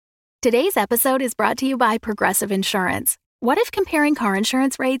Today's episode is brought to you by Progressive Insurance. What if comparing car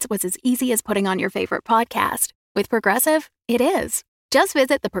insurance rates was as easy as putting on your favorite podcast? With Progressive, it is. Just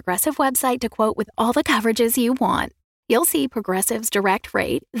visit the Progressive website to quote with all the coverages you want. You'll see Progressive's direct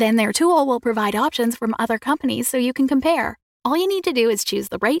rate, then their tool will provide options from other companies so you can compare. All you need to do is choose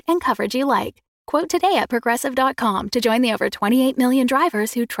the rate and coverage you like. Quote today at Progressive.com to join the over 28 million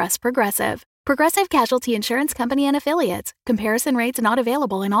drivers who trust Progressive. Progressive Casualty Insurance Company and Affiliates. Comparison rates not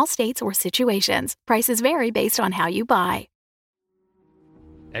available in all states or situations. Prices vary based on how you buy.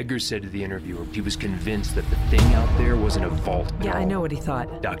 Eggers said to the interviewer he was convinced that the thing out there wasn't a vault. Yeah, I know what he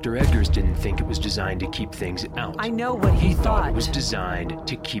thought. Dr. Eggers didn't think it was designed to keep things out. I know what he thought. It was designed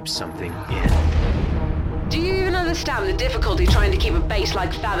to keep something in. Do you even understand the difficulty trying to keep a base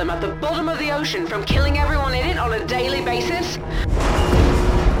like Fathom at the bottom of the ocean from killing everyone in it on a daily basis?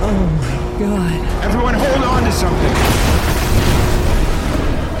 Oh my God. Everyone hold on to something.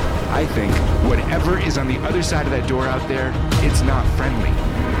 I think whatever is on the other side of that door out there, it's not friendly.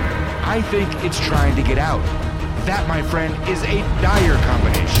 I think it's trying to get out. That, my friend, is a dire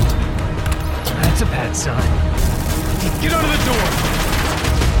combination. That's a bad sign. Get under the door!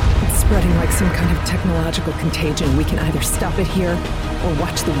 It's spreading like some kind of technological contagion. We can either stop it here or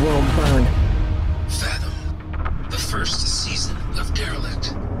watch the world burn. Fathom, the first season of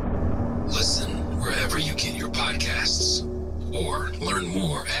Derelict. Listen wherever you get your podcasts, or learn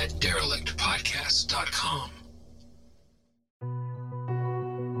more at derelictpodcast.com.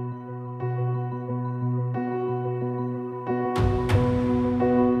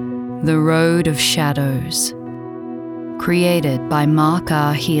 The Road of Shadows. Created by Mark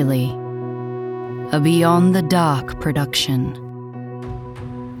R. Healy. A Beyond the Dark production.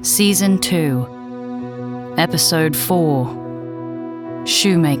 Season 2. Episode 4.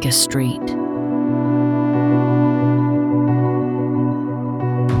 Shoemaker Street.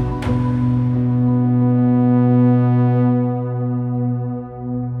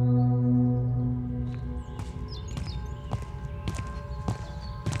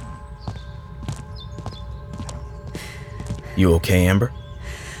 You okay, Amber?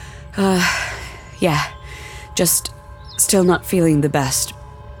 Yeah. Just still not feeling the best.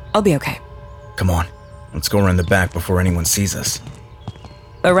 I'll be okay. Come on, let's go around the back before anyone sees us.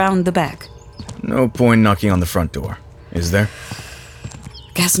 Around the back? No point knocking on the front door, is there?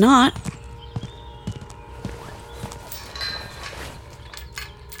 Guess not.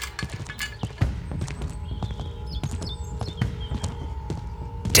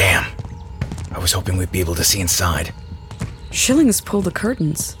 Damn. I was hoping we'd be able to see inside. Schilling's pulled the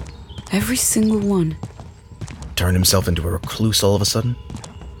curtains. Every single one. Turned himself into a recluse all of a sudden?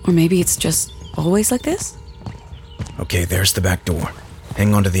 Or maybe it's just always like this? Okay, there's the back door.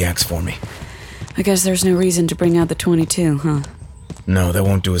 Hang on to the axe for me. I guess there's no reason to bring out the 22, huh? No, that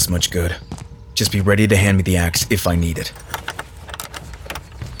won't do us much good. Just be ready to hand me the axe if I need it.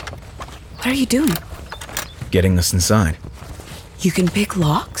 What are you doing? Getting us inside. You can pick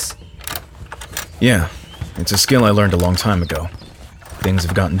locks? Yeah, it's a skill I learned a long time ago. Things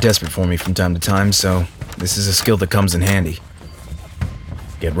have gotten desperate for me from time to time, so this is a skill that comes in handy.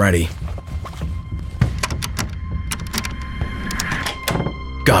 Get ready.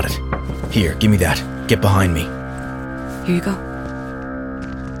 Got it. Here, give me that. Get behind me. Here you go.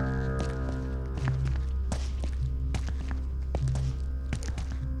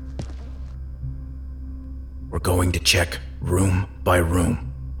 We're going to check room by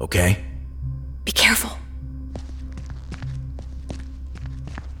room, okay? Be careful.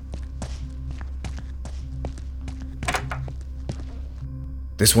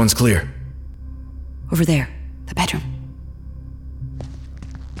 This one's clear. Over there, the bedroom.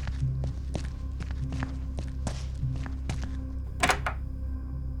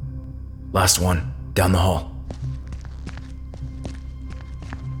 Last one, down the hall.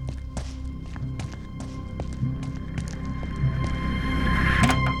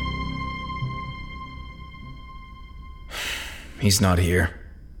 He's not here.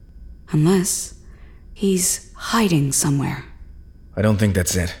 Unless he's hiding somewhere. I don't think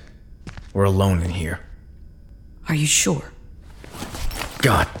that's it. We're alone in here. Are you sure?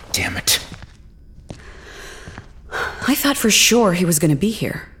 God damn it. I thought for sure he was going to be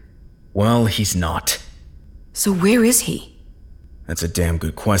here. Well, he's not. So where is he? That's a damn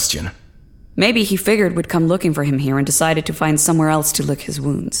good question. Maybe he figured we'd come looking for him here and decided to find somewhere else to lick his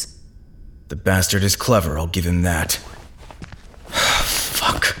wounds. The bastard is clever, I'll give him that.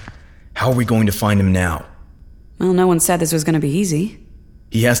 Fuck. How are we going to find him now? Well, no one said this was going to be easy.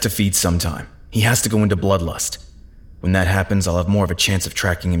 He has to feed sometime. He has to go into bloodlust. When that happens, I'll have more of a chance of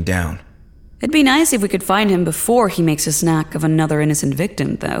tracking him down. It'd be nice if we could find him before he makes a snack of another innocent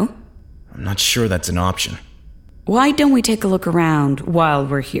victim, though. I'm not sure that's an option. Why don't we take a look around while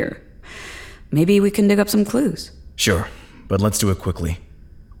we're here? Maybe we can dig up some clues. Sure, but let's do it quickly.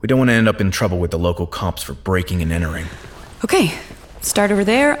 We don't want to end up in trouble with the local cops for breaking and entering. Okay, start over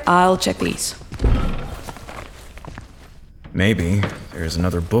there. I'll check these. Maybe there's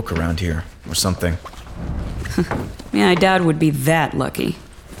another book around here, or something. Yeah, I doubt would be that lucky.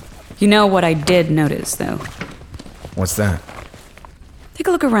 You know what I did notice, though? What's that? Take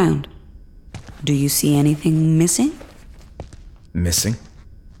a look around. Do you see anything missing? Missing?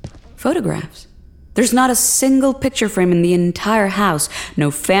 Photographs. There's not a single picture frame in the entire house.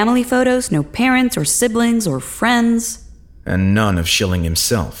 No family photos, no parents or siblings or friends. And none of Schilling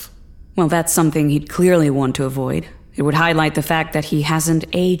himself. Well, that's something he'd clearly want to avoid. It would highlight the fact that he hasn't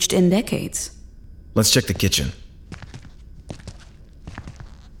aged in decades. Let's check the kitchen.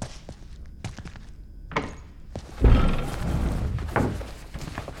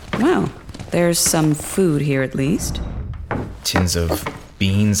 Well, there's some food here at least. Tins of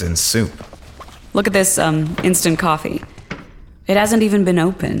beans and soup. Look at this instant coffee. It hasn't even been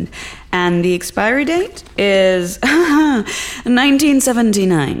opened. And the expiry date is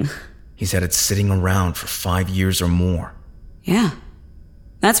 1979. He's had it sitting around for 5 years or more. Yeah.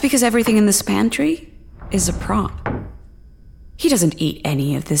 That's because everything in this pantry is a prop. He doesn't eat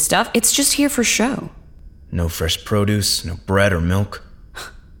any of this stuff. It's just here for show. No fresh produce, no bread or milk.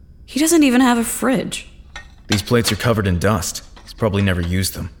 He doesn't even have a fridge. These plates are covered in dust. He's probably never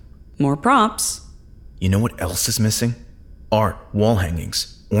used them. More props. You know what else is missing? Art, wall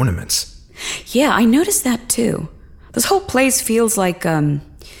hangings, ornaments. Yeah, I noticed that too. This whole place feels like,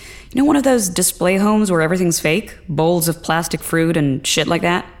 one of those display homes where everything's fake? Bowls of plastic fruit and shit like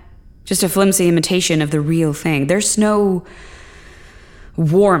that? Just a flimsy imitation of the real thing. There's no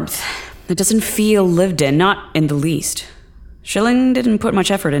warmth. It doesn't feel lived in, not in the least. Schilling didn't put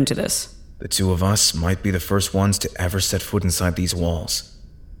much effort into this. The two of us might be the first ones to ever set foot inside these walls.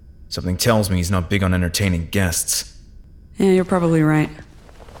 Something tells me he's not big on entertaining guests. Yeah, you're probably right.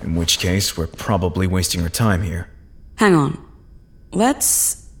 In which case, we're probably wasting our time here. Hang on.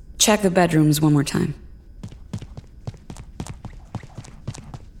 Let's check the bedrooms one more time.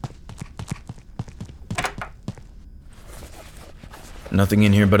 Nothing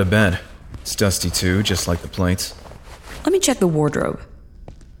in here but a bed. It's dusty too, just like the plates. Let me check the wardrobe.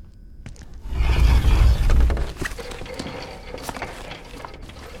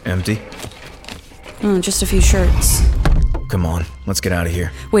 Empty? Just a few shirts. Come on, let's get out of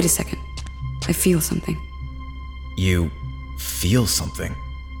here. Wait a second. I feel something. You feel something?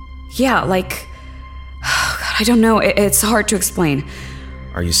 Yeah, like... Oh God, I don't know. It's hard to explain.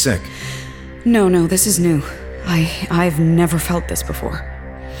 Are you sick? No, this is new. I've never felt this before.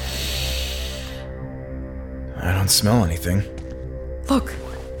 I don't smell anything. Look.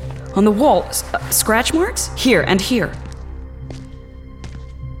 On the wall. Scratch marks? Here and here.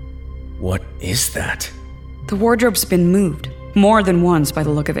 What is that? The wardrobe's been moved. More than once by the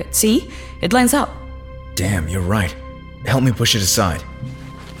look of it. See? It lines up. Damn, you're right. Help me push it aside.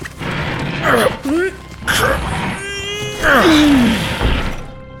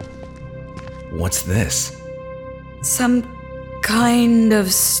 What's this? Some kind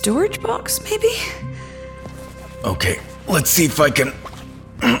of storage box, maybe? Okay, let's see if I can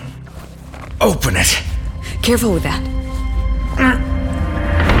open it. Careful with that.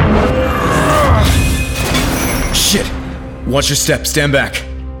 Shit! Watch your step, stand back.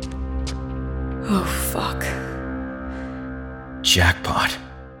 Oh, fuck. Jackpot.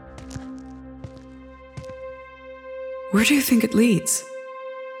 Where do you think it leads?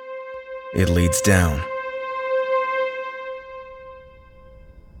 It leads down.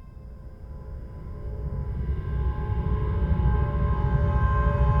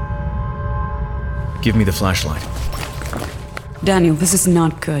 Give me the flashlight. Daniel, this is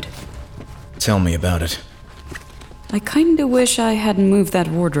not good. Tell me about it. I kinda wish I hadn't moved that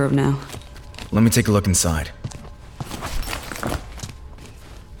wardrobe now. Let me take a look inside.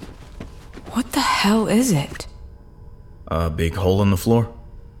 What the hell is it? A big hole in the floor?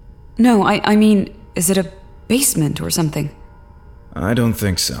 No, I mean, is it a basement or something? I don't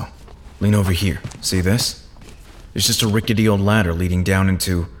think so. Lean over here. See this? There's just a rickety old ladder leading down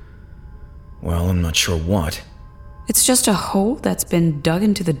into... well, I'm not sure what. It's just a hole that's been dug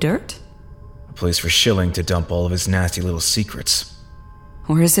into the dirt? A place for Schilling to dump all of his nasty little secrets.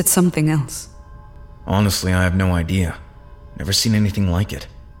 Or is it something else? Honestly, I have no idea. Never seen anything like it.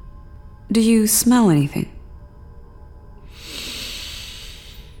 Do you smell anything?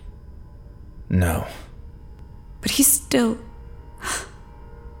 No. But he's still...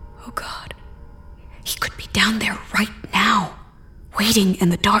 Oh God. He could be down there right now, waiting in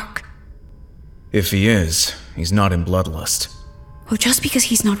the dark. If he is, he's not in bloodlust. Well, just because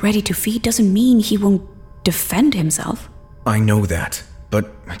he's not ready to feed doesn't mean he won't defend himself. I know that,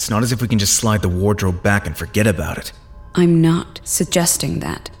 but it's not as if we can just slide the wardrobe back and forget about it. I'm not suggesting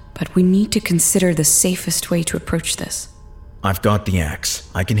that, but we need to consider the safest way to approach this. I've got the axe.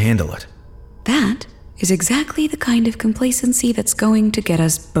 I can handle it. That is exactly the kind of complacency that's going to get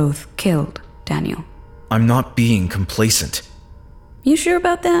us both killed, Daniel. I'm not being complacent. You sure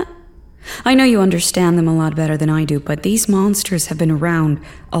about that? I know you understand them a lot better than I do, but these monsters have been around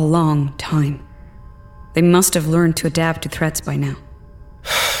a long time. They must have learned to adapt to threats by now.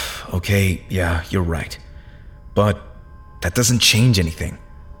 Okay, yeah, you're right. But that doesn't change anything.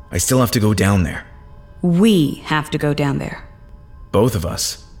 I still have to go down there. We have to go down there. Both of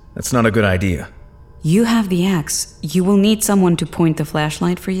us. That's not a good idea. You have the axe. You will need someone to point the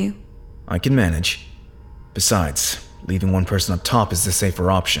flashlight for you. I can manage. Besides, leaving one person up top is the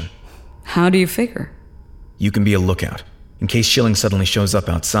safer option. How do you figure? You can be a lookout, in case Schilling suddenly shows up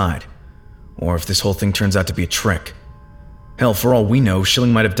outside. Or if this whole thing turns out to be a trick. Hell, for all we know,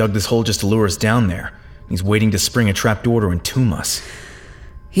 Schilling might have dug this hole just to lure us down there. He's waiting to spring a trapdoor to entomb us.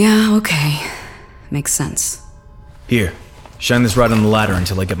 Yeah, okay. Makes sense. Here, shine this right on the ladder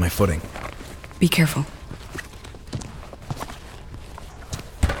until I get my footing. Be careful.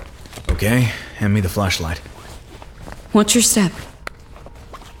 Okay, hand me the flashlight. What's your step?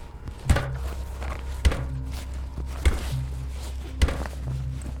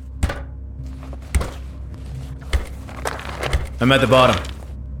 I'm at the bottom.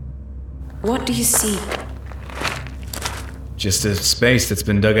 What do you see? Just a space that's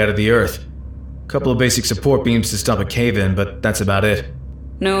been dug out of the earth. Couple of basic support beams to stop a cave-in, but that's about it.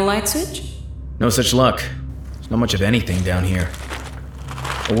 No light switch? No such luck. There's not much of anything down here.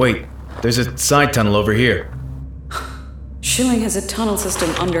 Oh wait, there's a side tunnel over here. Schilling has a tunnel system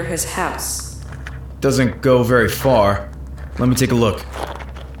under his house. Doesn't go very far. Let me take a look.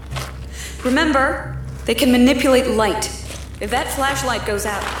 Remember, they can manipulate light. If that flashlight goes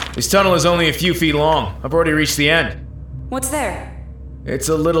out... This tunnel is only a few feet long. I've already reached the end. What's there? It's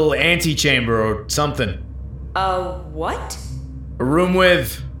a little antechamber or something. What? A room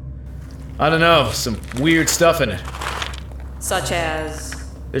with... I don't know, some weird stuff in it. Such as...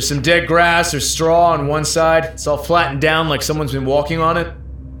 There's some dead grass or straw on one side. It's all flattened down like someone's been walking on it.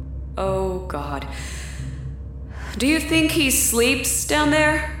 Oh, God. Do you think he sleeps down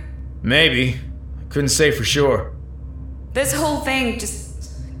there? Maybe. I couldn't say for sure. This whole thing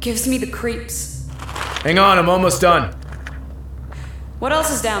just gives me the creeps. Hang on, I'm almost done. What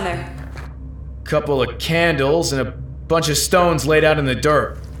else is down there? Couple of candles and a bunch of stones laid out in the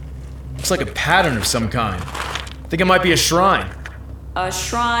dirt. Looks like a pattern of some kind. I think it might be a shrine. A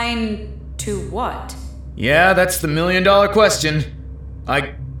shrine to what? Yeah, that's the million-dollar question.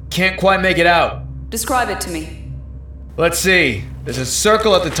 I can't quite make it out. Describe it to me. Let's see. There's a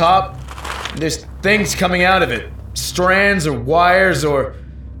circle at the top. And there's things coming out of it. Strands or wires or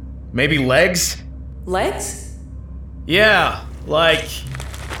maybe legs? Legs? Yeah, like...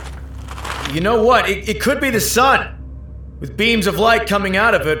 You know what? It could be the sun. With beams of light coming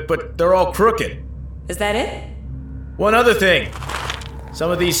out of it, but they're all crooked. Is that it? One other thing. Some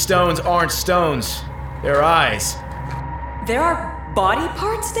of these stones aren't stones. They're eyes. There are body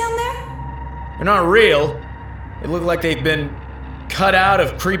parts down there? They're not real. They look like they've been cut out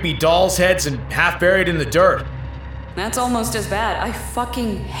of creepy dolls' heads and half buried in the dirt. That's almost as bad. I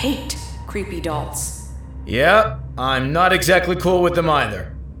fucking hate creepy dolls. Yeah, I'm not exactly cool with them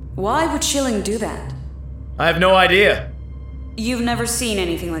either. Why would Schilling do that? I have no idea. You've never seen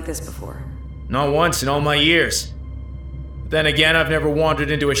anything like this before? Not once in all my years. Then again, I've never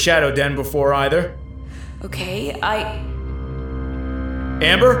wandered into a shadow den before either. Okay,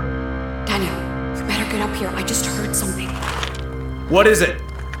 Amber? Daniel, you better get up here. I just heard something. What is it?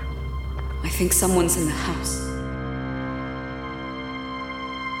 I think someone's in the house.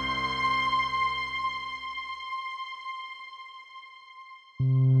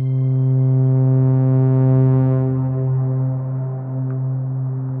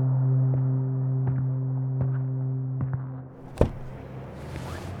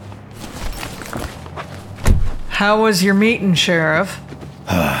 How was your meeting, Sheriff?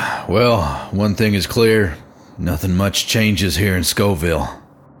 Well, one thing is clear. Nothing much changes here in Scoville.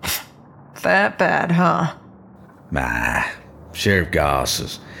 That bad, huh? Nah, Sheriff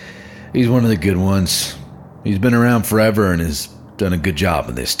Goss he's one of the good ones. He's been around forever and has done a good job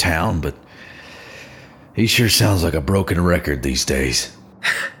in this town, but he sure sounds like a broken record these days.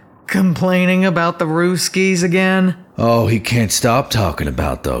 Complaining about the Rooskies again? Oh, he can't stop talking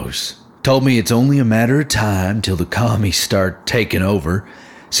about those. Told me it's only a matter of time till the commies start taking over,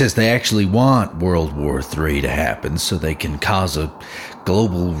 Says they actually want World War III to happen so they can cause a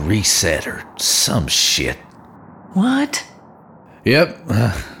global reset or some shit. What? Yep,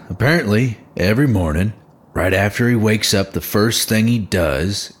 apparently every morning, right after he wakes up, the first thing he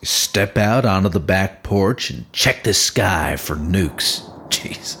does is step out onto the back porch and check the sky for nukes.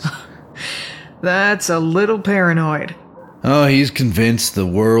 Jesus. That's a little paranoid. Oh, he's convinced the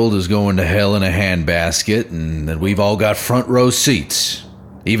world is going to hell in a handbasket and that we've all got front row seats.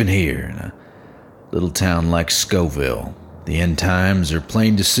 Even here, in a little town like Scoville. The end times are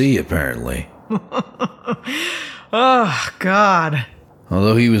plain to see, apparently. Oh, God.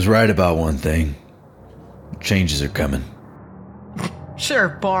 Although he was right about one thing. Changes are coming.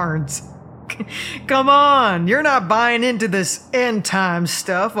 Sheriff Barnes. Come on, you're not buying into this end time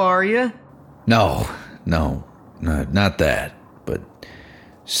stuff, are you? No, not that. But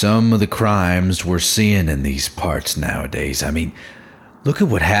some of the crimes we're seeing in these parts nowadays. I mean, look at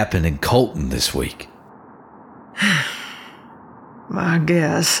what happened in Colton this week. I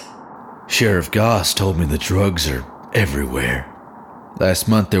guess. Sheriff Goss told me the drugs are everywhere. Last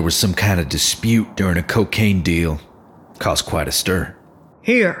month there was some kind of dispute during a cocaine deal. Caused quite a stir.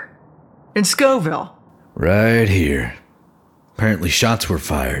 Here, in Scoville. Right here. Apparently shots were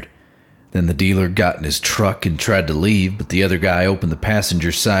fired. Then the dealer got in his truck and tried to leave, but the other guy opened the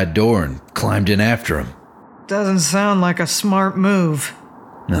passenger side door and climbed in after him. Doesn't sound like a smart move.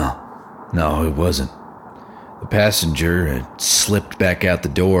 No, it wasn't. The passenger had slipped back out the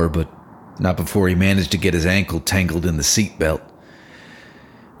door, but not before he managed to get his ankle tangled in the seatbelt.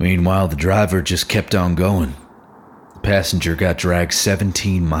 Meanwhile, the driver just kept on going. The passenger got dragged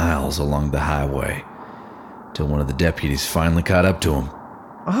 17 miles along the highway, till one of the deputies finally caught up to him.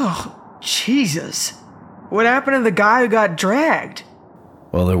 Oh, Jesus. What happened to the guy who got dragged?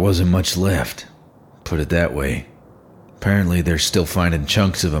 Well, there wasn't much left. Put it that way. Apparently, they're still finding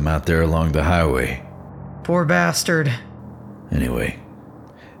chunks of him out there along the highway. Poor bastard. Anyway,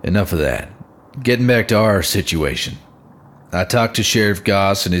 enough of that. Getting back to our situation. I talked to Sheriff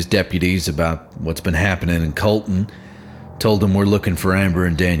Goss and his deputies about what's been happening in Colton. Told them we're looking for Amber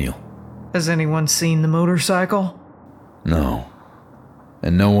and Daniel. Has anyone seen the motorcycle? No.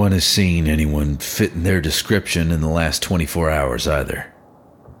 And no one has seen anyone fitting their description in the last 24 hours either.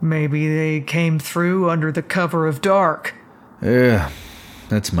 Maybe they came through under the cover of dark. Yeah,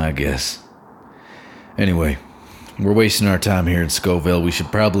 that's my guess. Anyway, we're wasting our time here in Scoville. We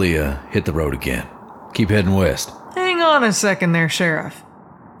should probably hit the road again. Keep heading west. Hang on a second there, Sheriff.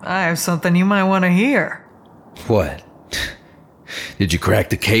 I have something you might want to hear. What? Did you crack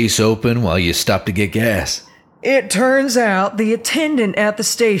the case open while you stopped to get gas? It turns out the attendant at the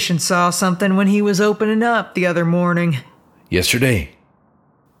station saw something when he was opening up the other morning. Yesterday?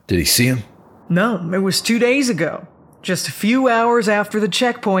 Did he see him? No, it was 2 days ago. Just a few hours after the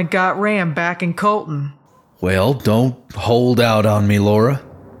checkpoint got rammed back in Colton. Well, don't hold out on me, Laura.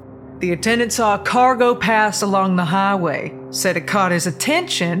 The attendant saw a car go past along the highway. Said it caught his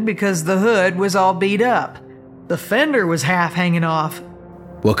attention because the hood was all beat up. The fender was half hanging off.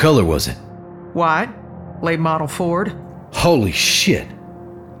 What color was it? White. Late model Ford. Holy shit.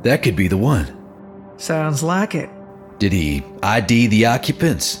 That could be the one. Sounds like it. Did he ID the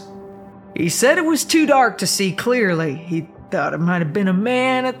occupants? He said it was too dark to see clearly. He thought it might have been a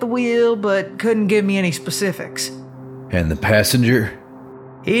man at the wheel, but couldn't give me any specifics. And the passenger?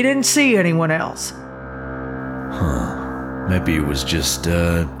 He didn't see anyone else. Huh. Maybe it was just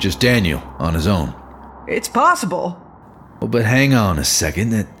Daniel on his own. It's possible. Well, but hang on a second.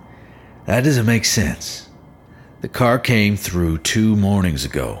 That doesn't make sense. The car came through 2 mornings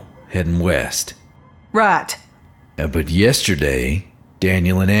ago, heading west. Right. But yesterday,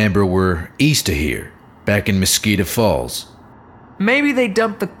 Daniel and Amber were east of here, back in Mosquito Falls. Maybe they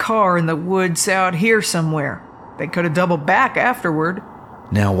dumped the car in the woods out here somewhere. They could have doubled back afterward.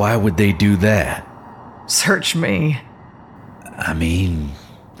 Now, why would they do that? Search me. I mean,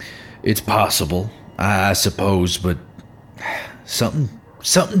 it's possible, I suppose, but something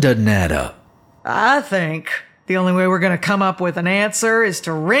doesn't add up. I think the only way we're going to come up with an answer is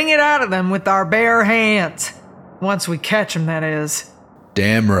to wring it out of them with our bare hands. Once we catch them, that is.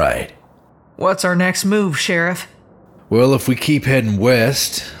 Damn right. What's our next move, Sheriff? Well, if we keep heading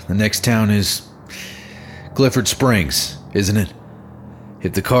west, the next town is Clifford Springs, isn't it?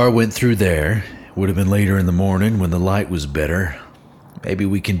 If the car went through there, it would have been later in the morning when the light was better. Maybe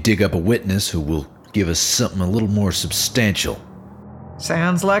we can dig up a witness who will give us something a little more substantial.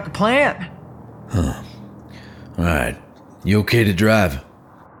 Sounds like a plan. Huh. All right. You okay to drive?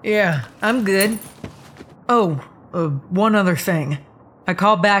 Yeah, I'm good. Oh, one other thing. I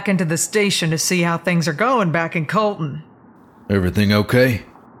called back into the station to see how things are going back in Colton. Everything okay?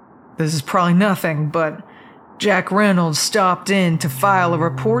 this is probably nothing, but Jack Reynolds stopped in to file a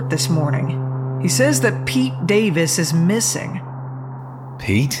report this morning. He says that Pete Davis is missing.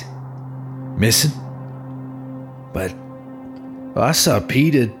 Pete? Missing? But I saw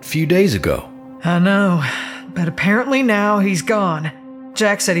Pete a few days ago. I know, but apparently now he's gone.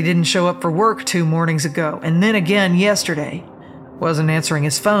 Jack said he didn't show up for work 2 mornings ago, and then again yesterday. Wasn't answering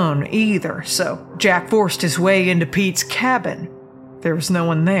his phone either, so Jack forced his way into Pete's cabin. There was no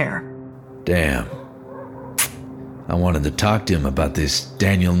one there. Damn. I wanted to talk to him about this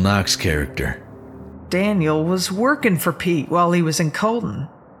Daniel Knox character. Daniel was working for Pete while he was in Colton,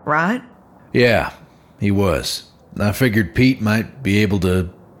 right? Yeah, he was. I figured Pete might be able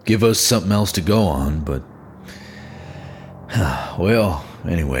to give us something else to go on, but... well,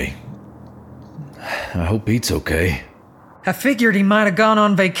 anyway. I hope Pete's okay. I figured he might have gone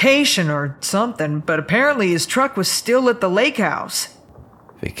on vacation or something, but apparently his truck was still at the lake house.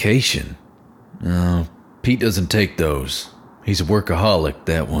 Vacation? No, Pete doesn't take those. He's a workaholic,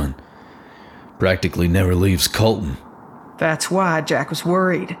 that one. Practically never leaves Colton. That's why Jack was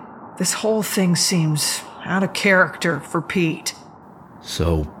worried. This whole thing seems out of character for Pete.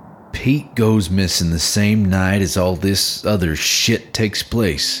 So, Pete goes missing the same night as all this other shit takes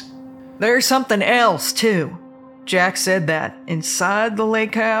place. There's something else, too. Jack said that inside the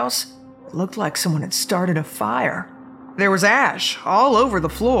lake house, it looked like someone had started a fire. There was ash all over the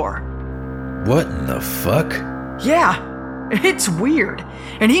floor. What in the fuck? Yeah, it's weird.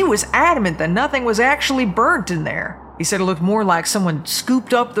 And he was adamant that nothing was actually burnt in there. He said it looked more like someone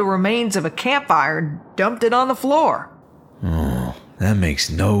scooped up the remains of a campfire and dumped it on the floor. Oh, that makes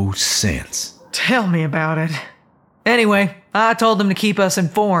no sense. Tell me about it. Anyway, I told him to keep us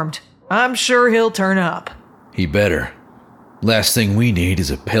informed. I'm sure he'll turn up. He better. Last thing we need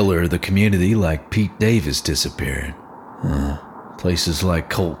is a pillar of the community like Pete Davis disappearing. Places like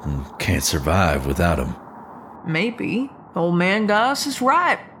Colton can't survive without him. Maybe. Old man Goss is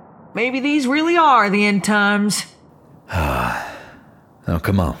right. Maybe these really are the end times. Now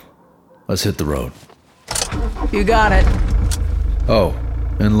come on. Let's hit the road. You got it. Oh,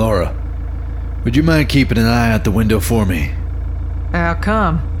 and Laura, would you mind keeping an eye out the window for me? How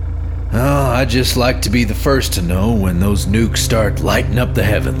come? Oh, I'd just like to be the first to know when those nukes start lighting up the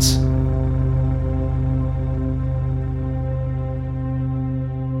heavens.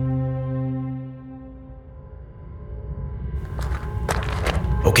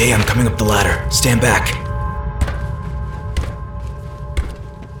 Okay, I'm coming up the ladder. Stand back.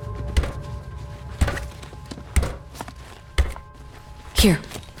 Here,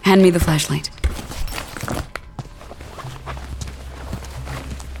 hand me the flashlight.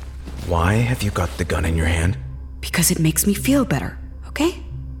 Why have you got the gun in your hand? Because it makes me feel better, okay?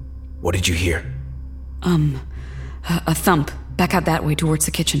 What did you hear? A thump, back out that way towards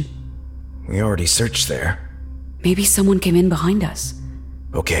the kitchen. We already searched there. Maybe someone came in behind us.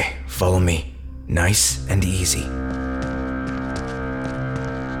 Okay, follow me. Nice and easy.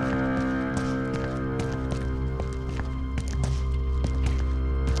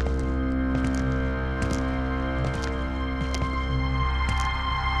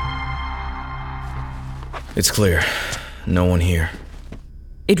 It's clear. No one here.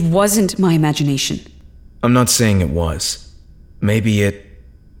 It wasn't my imagination. I'm not saying it was. Maybe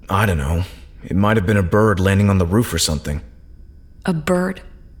I don't know. It might have been a bird landing on the roof or something. A bird?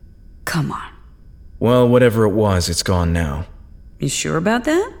 Come on. Well, whatever it was, it's gone now. You sure about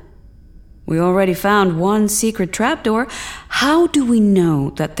that? We already found one secret trapdoor. How do we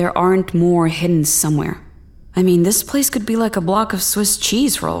know that there aren't more hidden somewhere? I mean, this place could be like a block of Swiss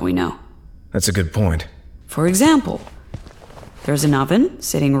cheese for all we know. That's a good point. For example, there's an oven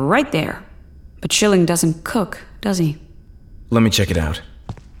sitting right there. But Schilling doesn't cook, does he? Let me check it out.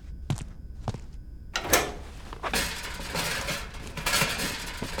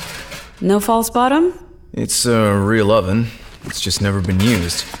 No false bottom? It's a real oven. It's just never been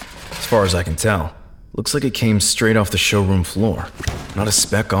used. As far as I can tell. Looks like it came straight off the showroom floor. Not a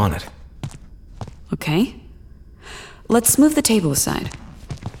speck on it. Okay. Let's move the table aside.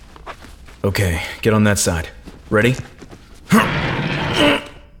 Okay, get on that side. Ready?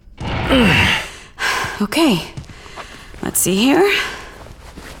 Okay. Let's see here.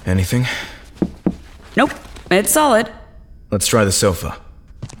 Anything? Nope, it's solid. Let's try the sofa.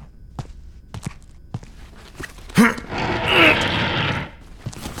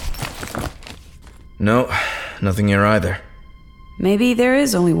 No, nothing here either. Maybe there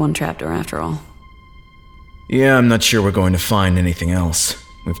is only one trapdoor after all. Yeah, I'm not sure we're going to find anything else.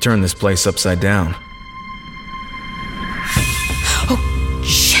 We've turned this place upside down. Oh,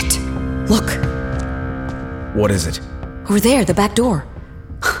 shit! Look! What is it? Over there, the back door.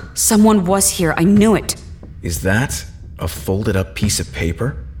 Someone was here. I knew it. Is that a folded up piece of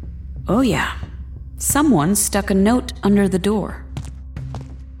paper? Oh, yeah. Someone stuck a note under the door.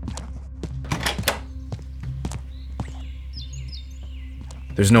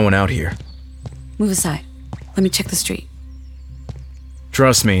 There's no one out here. Move aside. Let me check the street.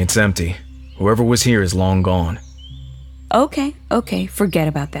 Trust me, it's empty. Whoever was here is long gone. Okay, forget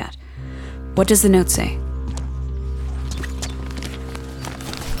about that. What does the note say?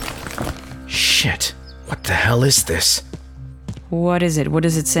 Shit, what the hell is this? What is it? What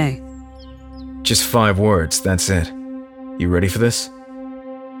does it say? Just 5 words, that's it. You ready for this?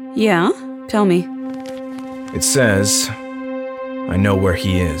 Yeah, tell me. It says, I know where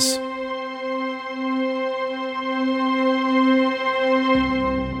he is.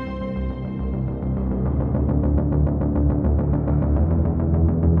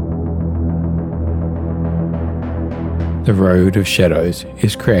 The Road of Shadows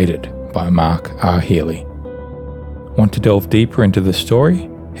is created by Mark R. Healy. Want to delve deeper into the story?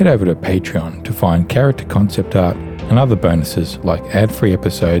 Head over to Patreon to find character concept art and other bonuses like ad-free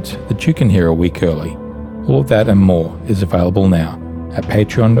episodes that you can hear a week early. All of that and more is available now at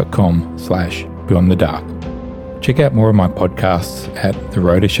patreon.com/beyondthedark. Check out more of my podcasts at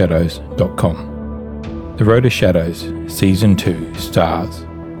theroadofshadows.com. The Road of Shadows Season 2 stars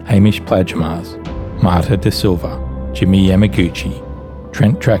Hamish Plagemas, Marta De Silva, Jimmy Yamaguchi,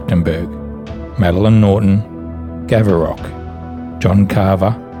 Trent Trachtenberg, Madeline Norton, Gavarok, John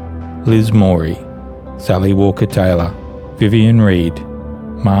Carver, Liz Morey, Sally Walker-Taylor, Vivian Reed,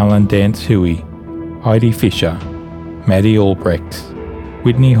 Marlon Dance Huey, Heidi Fisher, Maddie Albrecht,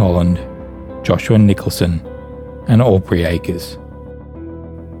 Whitney Holland, Joshua Nicholson, and Aubrey Akers.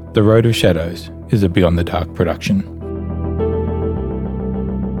 The Road of Shadows is a Beyond the Dark production.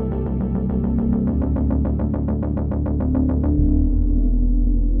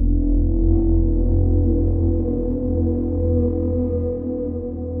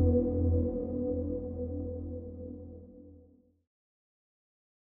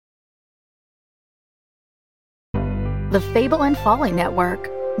 The Fable and Folly Network,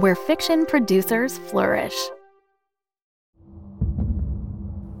 where fiction producers flourish.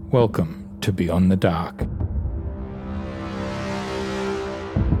 Welcome to Beyond the Dark.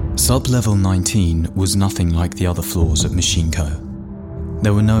 Sub-level 19 was nothing like the other floors of Machine Co.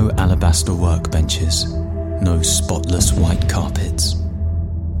 There were no alabaster workbenches, no spotless white carpets.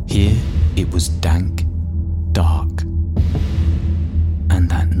 Here it was dank, dark, and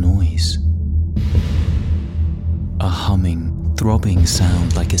that noise. A humming, throbbing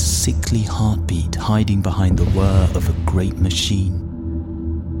sound like a sickly heartbeat hiding behind the whir of a great machine.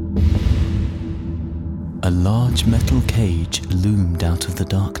 A large metal cage loomed out of the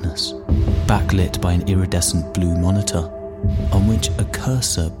darkness, backlit by an iridescent blue monitor, on which a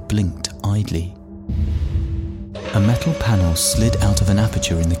cursor blinked idly. A metal panel slid out of an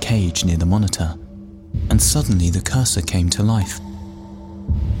aperture in the cage near the monitor, and suddenly the cursor came to life.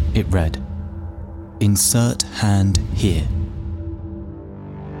 It read, "Insert hand here."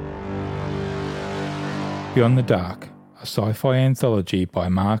 Beyond the Dark, a sci-fi anthology by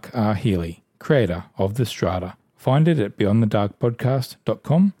Mark R. Healy, creator of The Strata. Find it at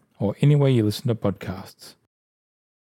beyondthedarkpodcast.com or anywhere you listen to podcasts.